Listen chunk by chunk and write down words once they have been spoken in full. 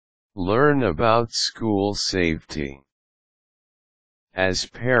Learn about school safety. As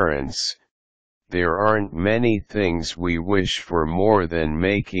parents, there aren't many things we wish for more than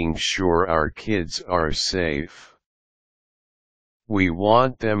making sure our kids are safe. We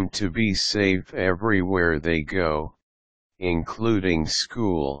want them to be safe everywhere they go, including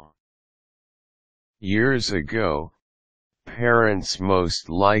school. Years ago, parents most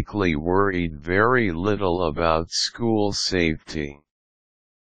likely worried very little about school safety.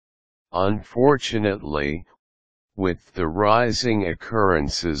 Unfortunately, with the rising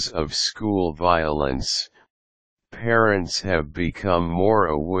occurrences of school violence, parents have become more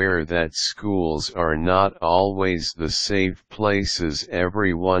aware that schools are not always the safe places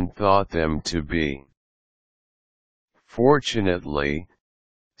everyone thought them to be. Fortunately,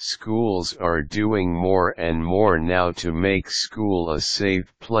 schools are doing more and more now to make school a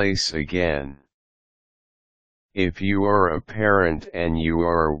safe place again. If you are a parent and you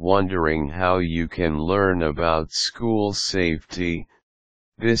are wondering how you can learn about school safety,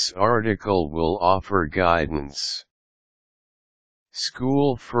 this article will offer guidance.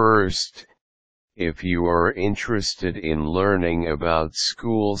 School first. If you are interested in learning about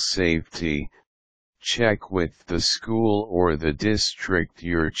school safety, check with the school or the district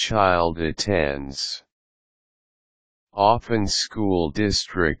your child attends. Often school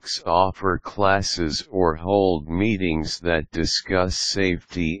districts offer classes or hold meetings that discuss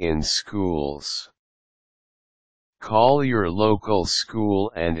safety in schools. Call your local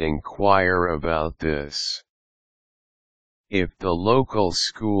school and inquire about this. If the local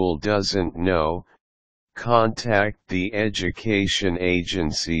school doesn't know, contact the education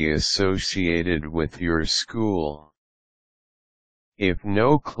agency associated with your school. If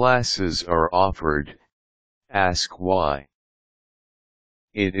no classes are offered, ask why.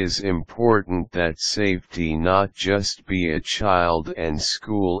 It is important that safety not just be a child and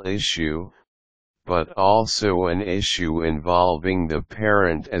school issue, but also an issue involving the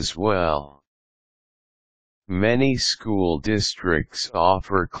parent as well. Many school districts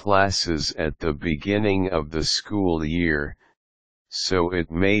offer classes at the beginning of the school year, so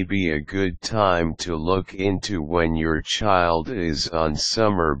it may be a good time to look into when your child is on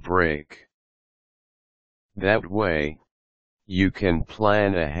summer break. That way, you can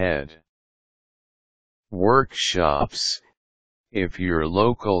plan ahead. Workshops. If your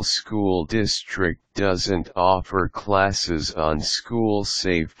local school district doesn't offer classes on school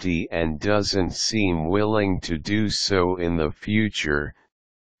safety and doesn't seem willing to do so in the future,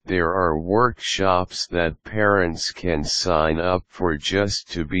 there are workshops that parents can sign up for just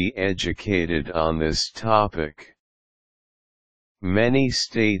to be educated on this topic. Many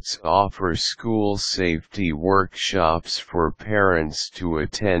states offer school safety workshops for parents to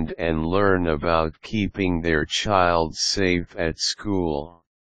attend and learn about keeping their child safe at school.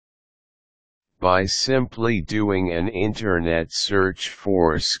 By simply doing an internet search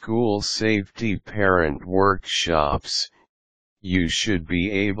for school safety parent workshops, you should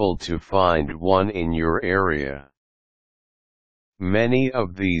be able to find one in your area. Many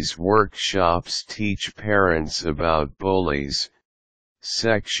of these workshops teach parents about bullies,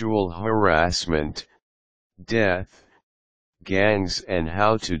 sexual harassment, death, gangs, and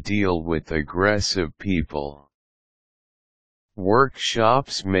how to deal with aggressive people.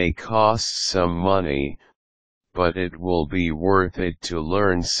 Workshops may cost some money, but it will be worth it to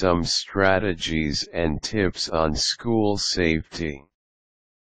learn some strategies and tips on school safety.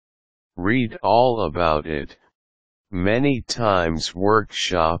 Read all about it. Many times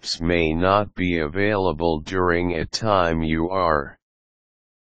workshops may not be available during a time you are.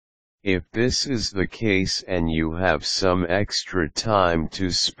 If this is the case and you have some extra time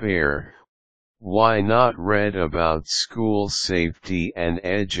to spare, why not read about school safety and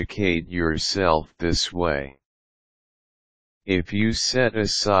educate yourself this way? If you set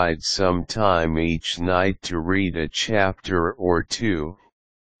aside some time each night to read a chapter or two,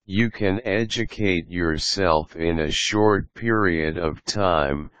 you can educate yourself in a short period of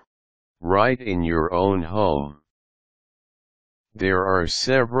time, right in your own home. There are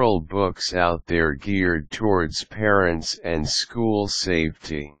several books out there geared towards parents and school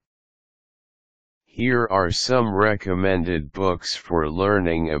safety. Here are some recommended books for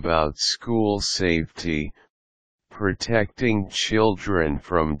learning about school safety: Protecting Children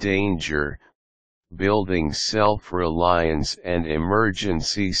from Danger, Building Self-Reliance and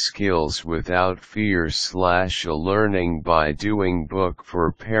Emergency Skills Without Fear / A Learning by Doing book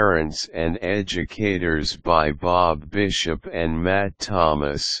for parents and educators by Bob Bishop and Matt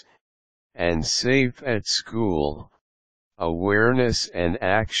Thomas, and Safe at School, Awareness and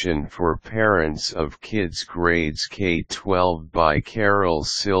Action for Parents of Kids Grades K-12 by Carol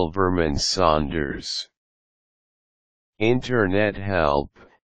Silverman Saunders. Internet help.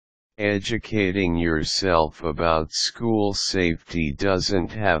 Educating yourself about school safety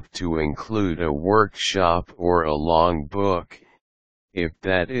doesn't have to include a workshop or a long book, if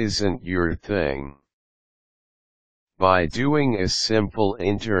that isn't your thing. By doing a simple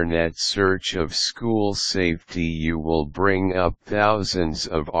internet search of school safety, you will bring up thousands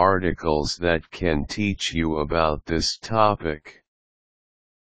of articles that can teach you about this topic.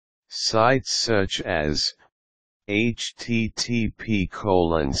 Sites such as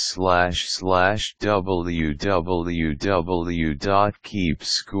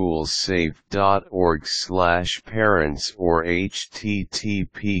or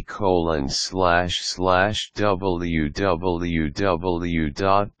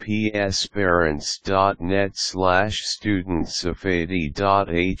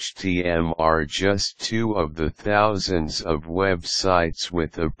are just two of the thousands of websites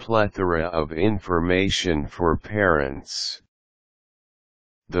with a plethora of information for parents.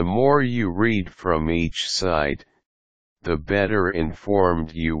 The more you read from each site, the better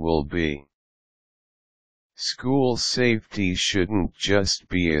informed you will be. School safety shouldn't just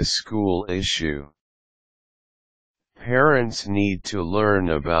be a school issue. Parents need to learn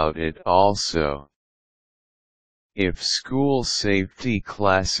about it also. If school safety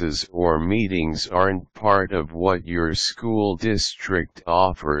classes or meetings aren't part of what your school district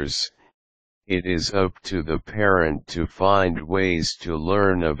offers, it is up to the parent to find ways to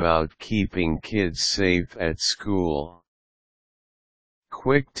learn about keeping kids safe at school.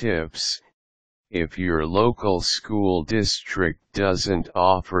 Quick tips: if your local school district doesn't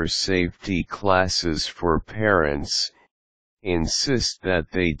offer safety classes for parents, insist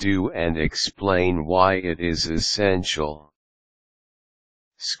that they do and explain why it is essential.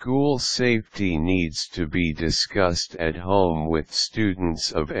 School safety needs to be discussed at home with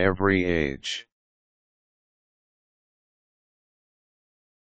students of every age.